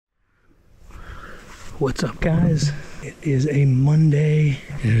What's up, guys? It is a Monday.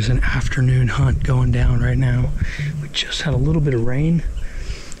 There's an afternoon hunt going down right now. We just had a little bit of rain,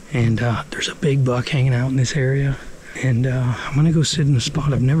 and there's a big buck hanging out in this area. And I'm gonna go sit in a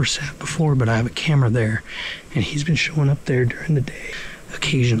spot I've never sat before, but I have a camera there, and he's been showing up there during the day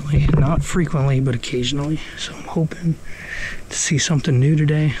occasionally, not frequently, but occasionally. So I'm hoping to see something new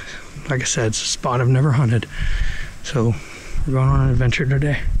today. Like I said, it's a spot I've never hunted, so we're going on an adventure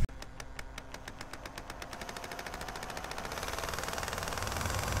today.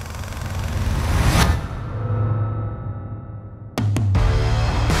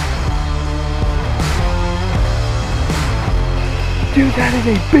 Dude, that is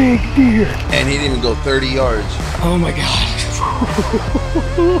a big deer. And he didn't even go 30 yards. Oh my God.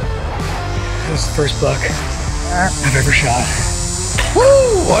 That was the first buck I've ever shot.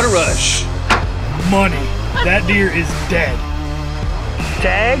 Woo, what a rush. Money. That deer is dead.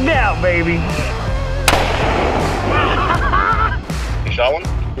 Tagged out, baby. You shot one?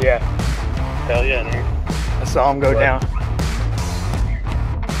 Yeah. Hell yeah, man. I saw him go down.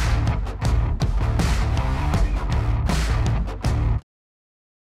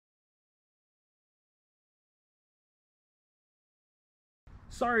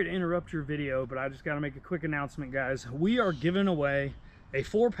 Sorry to interrupt your video, but I just got to make a quick announcement, guys. We are giving away a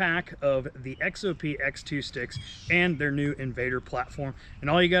 4-pack of the XOP X2 sticks and their new Invader platform.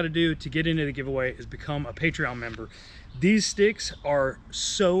 And all you got to do to get into the giveaway is become a Patreon member. These sticks are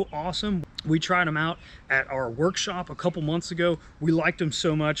so awesome. We tried them out at our workshop a couple months ago. We liked them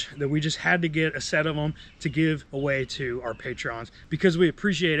so much that we just had to get a set of them to give away to our Patrons, because we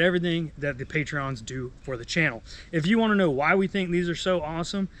appreciate everything that the Patrons do for the channel. If you want to know why we think these are so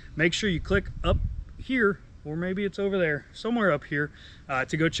awesome, make sure you click up here, or maybe it's over there, somewhere up here,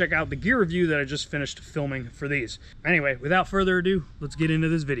 to go check out the gear review that I just finished filming for these. Anyway, without further ado, let's get into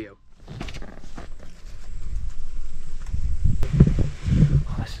this video.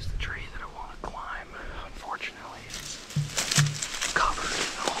 This is the tree that I want to climb. Unfortunately, it's covered in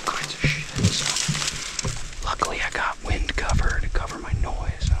all kinds of shit. So luckily I got wind cover to cover my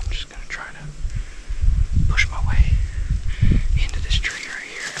noise. I'm just gonna try to push my way into this tree right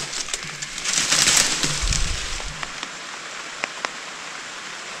here.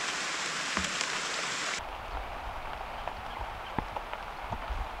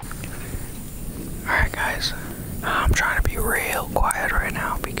 Alright, guys, I'm trying to be real quiet right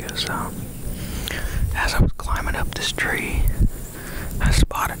now because as I was climbing up this tree, I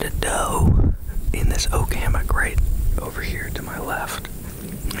spotted a doe in this oak hammock right over here to my left.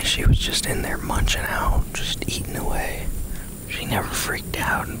 And she was just in there munching out, just eating away. She never freaked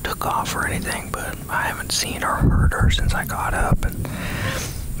out and took off or anything, but I haven't seen or heard her since I got up, and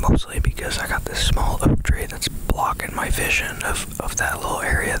mostly because I got this small oak tree that's blocking my vision of that little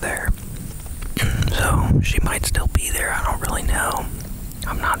area there. So she might still be there, I don't really know.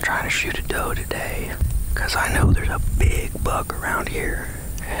 I'm not trying to shoot a doe today, because I know there's a big buck around here,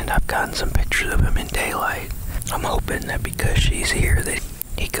 and I've gotten some pictures of him in daylight. I'm hoping that because she's here that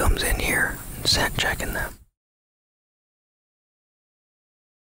he comes in here and scent checking them.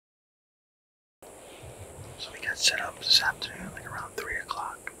 So we got set up this afternoon, like around 3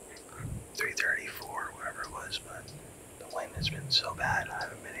 o'clock, 3:30, 4, whatever it was, but the wind has been so bad, I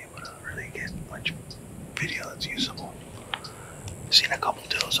haven't been able to really get much video that's usable. I've seen a couple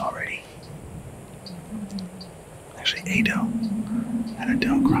does already. Actually, a doe. Had a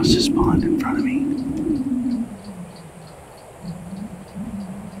doe cross this pond in front of me.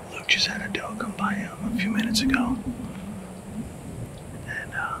 Luke just had a doe come by him a few minutes ago.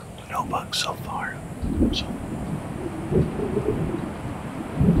 And no bugs so far. So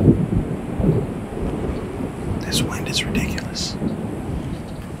this wind is ridiculous.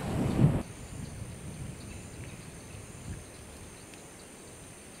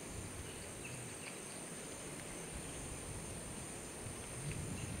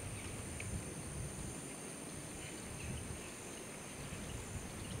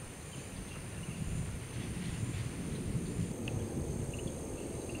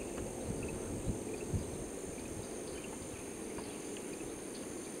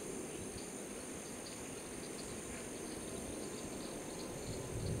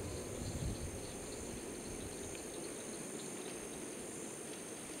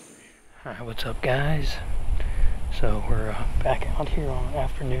 Alright, what's up, guys? So we're back out here on an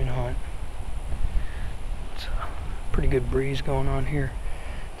afternoon hunt. It's a pretty good breeze going on here.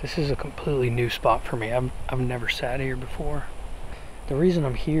 This is a completely new spot for me. I've never sat here before. The reason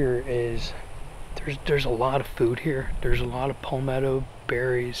I'm here is there's a lot of food here. There's a lot of palmetto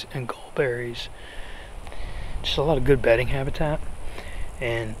berries and gallberries. Just a lot of good bedding habitat.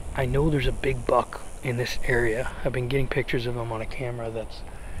 and I know there's a big buck in this area. I've been getting pictures of him on a camera that's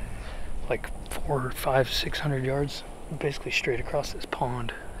like 400, 500, 600 yards, basically straight across this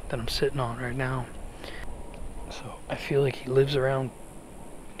pond that I'm sitting on right now. So I feel like he lives around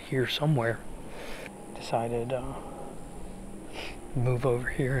here somewhere. Decided move over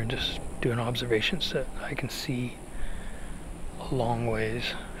here and just do an observation set. I can see a long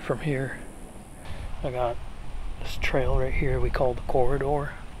ways from here. I got this trail right here we call the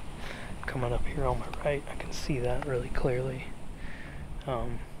corridor coming up here on my right. I can see that really clearly.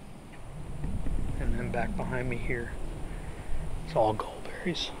 And then back behind me here, it's all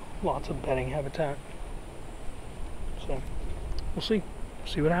gallberries. Lots of bedding habitat. So we'll see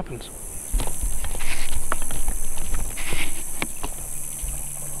what happens.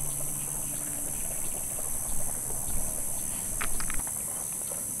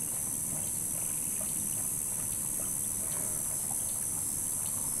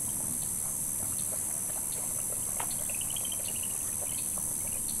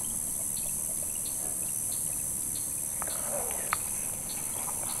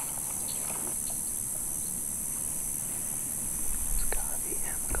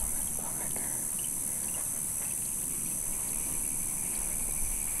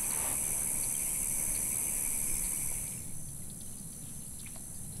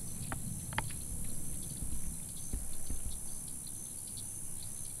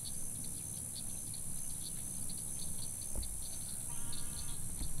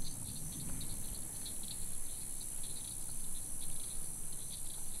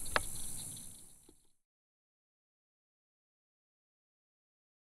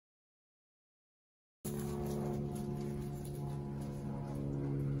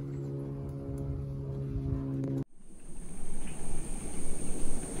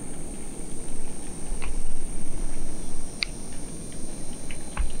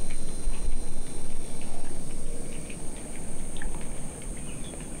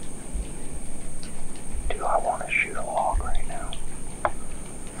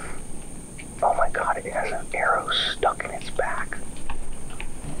 It has an arrow stuck in its back.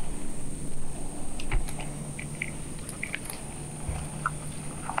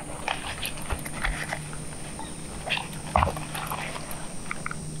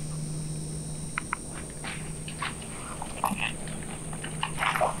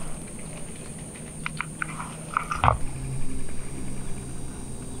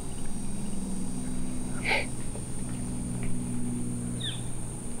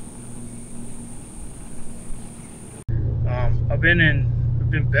 I've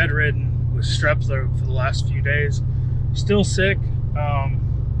been bedridden with strep throat for the last few days. Still sick,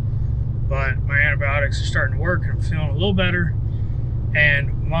 but my antibiotics are starting to work and I'm feeling a little better.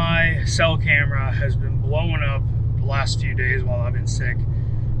 And my cell camera has been blowing up the last few days while I've been sick.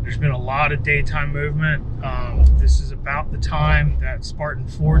 There's been a lot of daytime movement. This is about the time that Spartan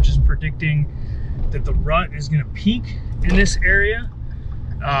Forge is predicting that the rut is going to peak in this area,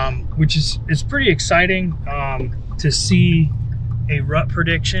 which is pretty exciting to see a rut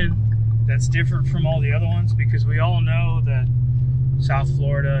prediction that's different from all the other ones, because we all know that South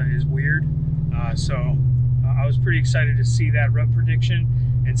Florida is weird. So I was pretty excited to see that rut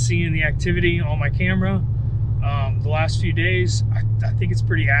prediction and seeing the activity on my camera the last few days. I think it's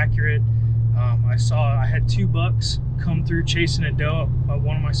pretty accurate. I had 2 bucks come through chasing a doe at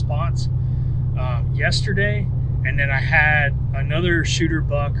one of my spots yesterday, and then I had another shooter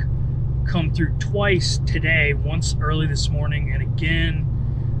buck come through twice today, once early this morning and again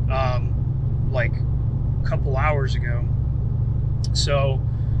like a couple hours ago. So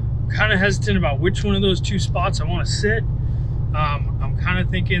kind of hesitant about which one of those 2 spots I want to sit. I'm kind of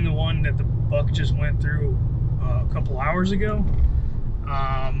thinking the one that the buck just went through a couple hours ago,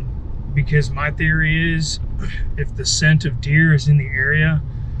 because my theory is if the scent of deer is in the area,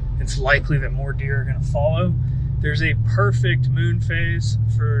 it's likely that more deer are going to follow. There's a perfect moon phase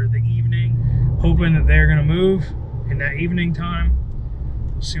for the evening, hoping that they're going to move in that evening time.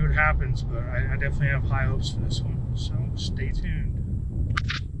 We'll see what happens, but I definitely have high hopes for this one, so stay tuned.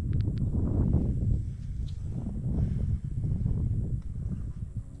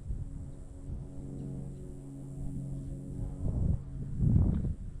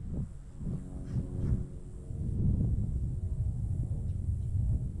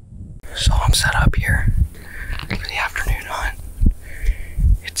 So I'm set up here for the afternoon hunt.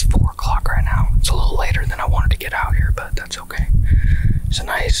 It's 4 o'clock right now. It's a little later than I wanted to get out here, but that's okay. It's a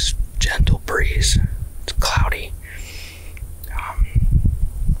nice gentle breeze. It's cloudy.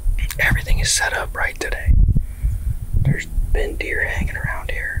 Everything is set up right today. There's been deer hanging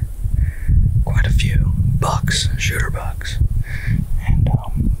around here. Quite a few bucks, shooter bucks. And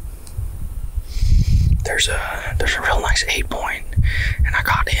there's a real nice 8-point, and I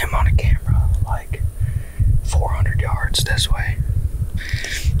got him on a camera like 400 yards this way.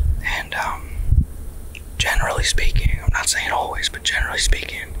 And generally speaking, I'm not saying always, but generally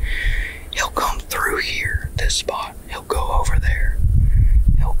speaking, he'll come through here, this spot. He'll go over there.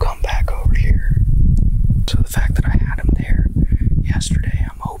 He'll come back over here. So the fact that I had him there yesterday,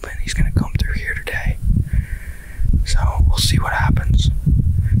 I'm hoping he's gonna come through here today. So we'll see what happens.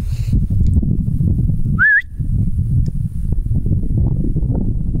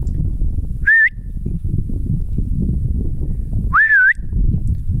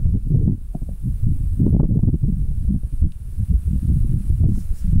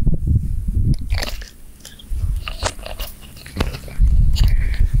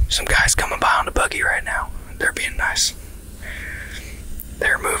 Some guys coming by on the buggy right now. They're being nice.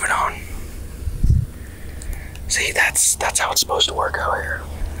 They're moving on. See, that's how it's supposed to work out here.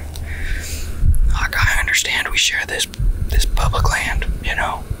 Like, I understand we share this public land, you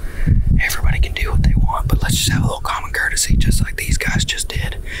know. Everybody can do what they want, but let's just have a little common courtesy, just like these guys just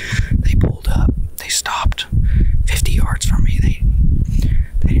did. They pulled up, they stopped 50 yards from me. They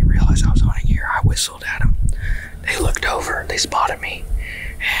didn't realize I was hunting here. I whistled at them. They looked over, they spotted me,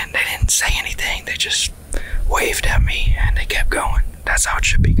 and they didn't say anything. They just waved at me and they kept going. That's how it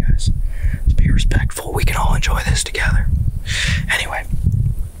should be, guys. Let's be respectful. We can all enjoy this together. Anyway,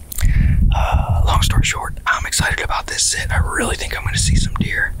 long story short, I'm excited about this sit. I really think I'm going to see some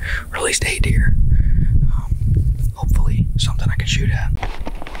deer, or at least a deer. Hopefully something I can shoot at.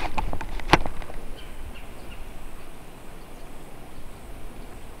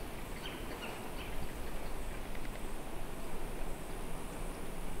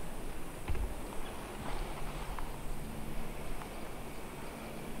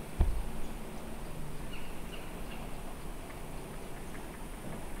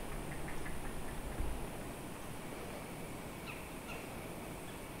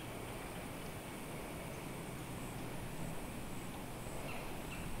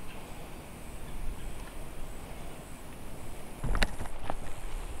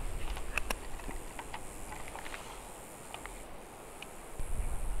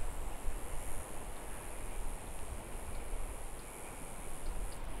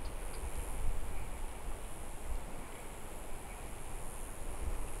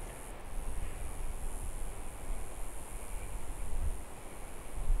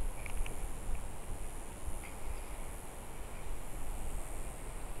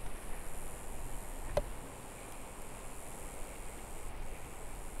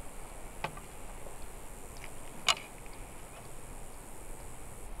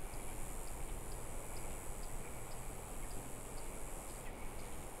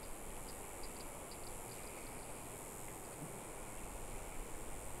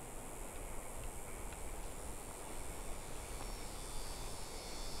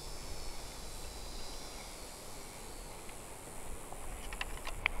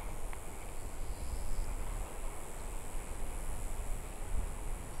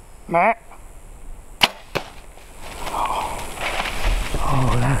 Matt.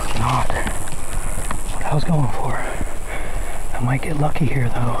 Oh, that's not what I was going for. I might get lucky here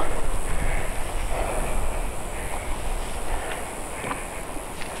though.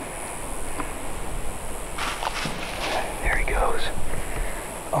 There he goes.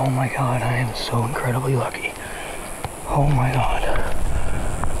 Oh my God, I am so incredibly lucky. Oh my God.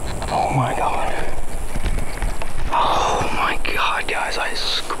 Oh my God. Oh my God, guys, I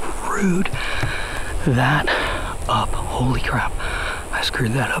screwed that up. Holy crap. I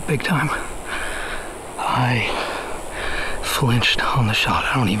screwed that up big time. I flinched on the shot.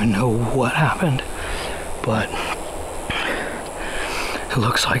 I don't even know what happened, but it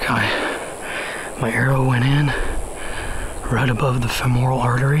looks like my arrow went in right above the femoral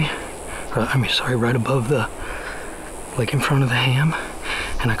artery. Right above the, like in front of the ham.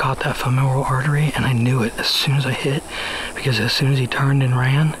 And I caught that femoral artery, and I knew it as soon as I hit, because as soon as he turned and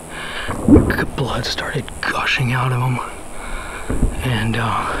ran, blood started gushing out of him. And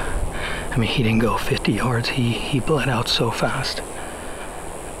I mean, he didn't go 50 yards. He bled out so fast.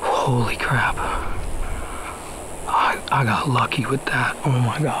 Holy crap. I got lucky with that. Oh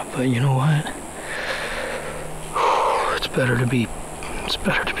my God. But you know what? It's better to be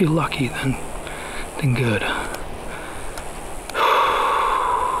lucky than good.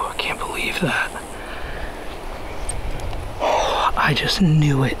 That. Oh, I just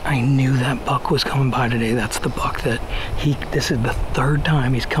knew it. I knew that buck was coming by today. That's the buck that this is the third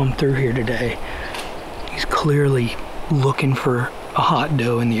time he's come through here today. He's clearly looking for a hot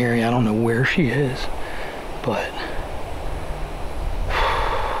doe in the area. I don't know where she is, but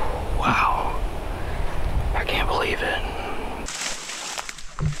wow.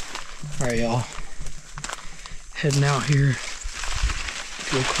 Alright, y'all. Heading out here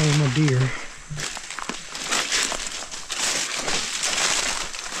to go claim a deer.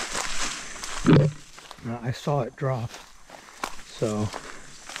 I saw it drop, so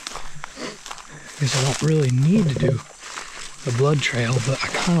I guess I don't really need to do a blood trail, but I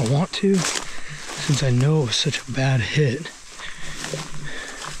kind of want to since I know it was such a bad hit.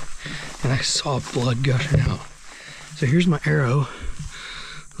 And I saw blood gushing out. So here's my arrow.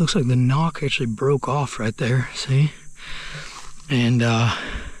 Looks like the knock actually broke off right there, see? And yeah,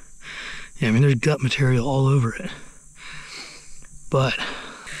 I mean, there's gut material all over it. But,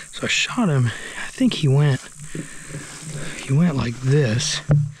 so I shot him. I think he went like this.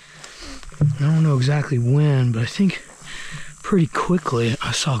 I don't know exactly when, but I think pretty quickly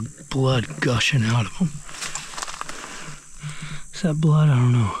I saw blood gushing out of him. Is that blood? I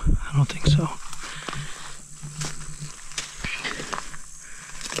don't know. I don't think so.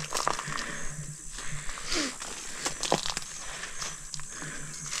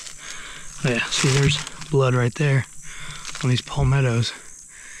 Oh yeah, see, there's blood right there on these palmettos.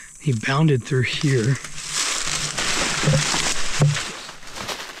 He bounded through here.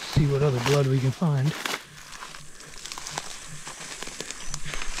 See what other blood we can find.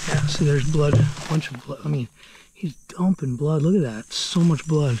 Yeah, see, there's blood, a bunch of blood. I mean, he's dumping blood. Look at that, so much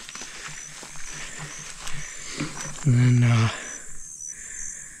blood. And then, let's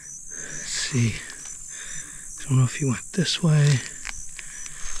see. I don't know if he went this way.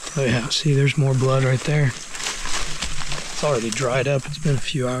 Oh yeah, see, there's more blood right there. It's already dried up. It's been a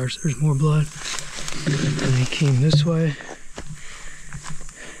few hours. There's more blood. And he came this way.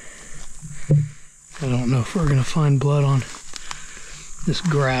 I don't know if we're gonna find blood on this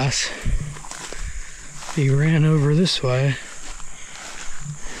grass. He ran over this way.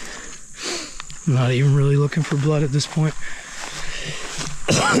 I'm not even really looking for blood at this point.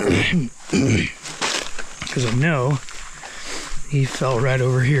 Because I know he fell right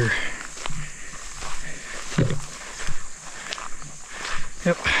over here.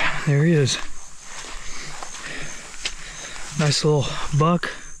 Yep, there he is. Nice little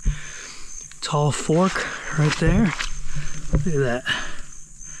buck. Tall fork right there. Look at that.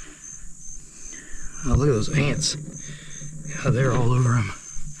 Oh, look at those ants. Yeah, they're all over him.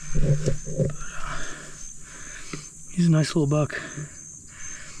 But, he's a nice little buck.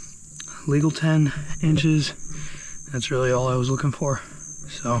 Legal 10 inches. That's really all I was looking for.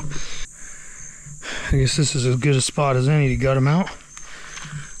 So, I guess this is as good a spot as any to gut him out.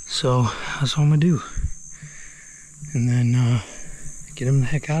 So, that's what I'm gonna do. And then, get him the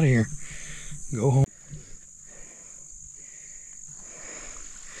heck out of here. Go home.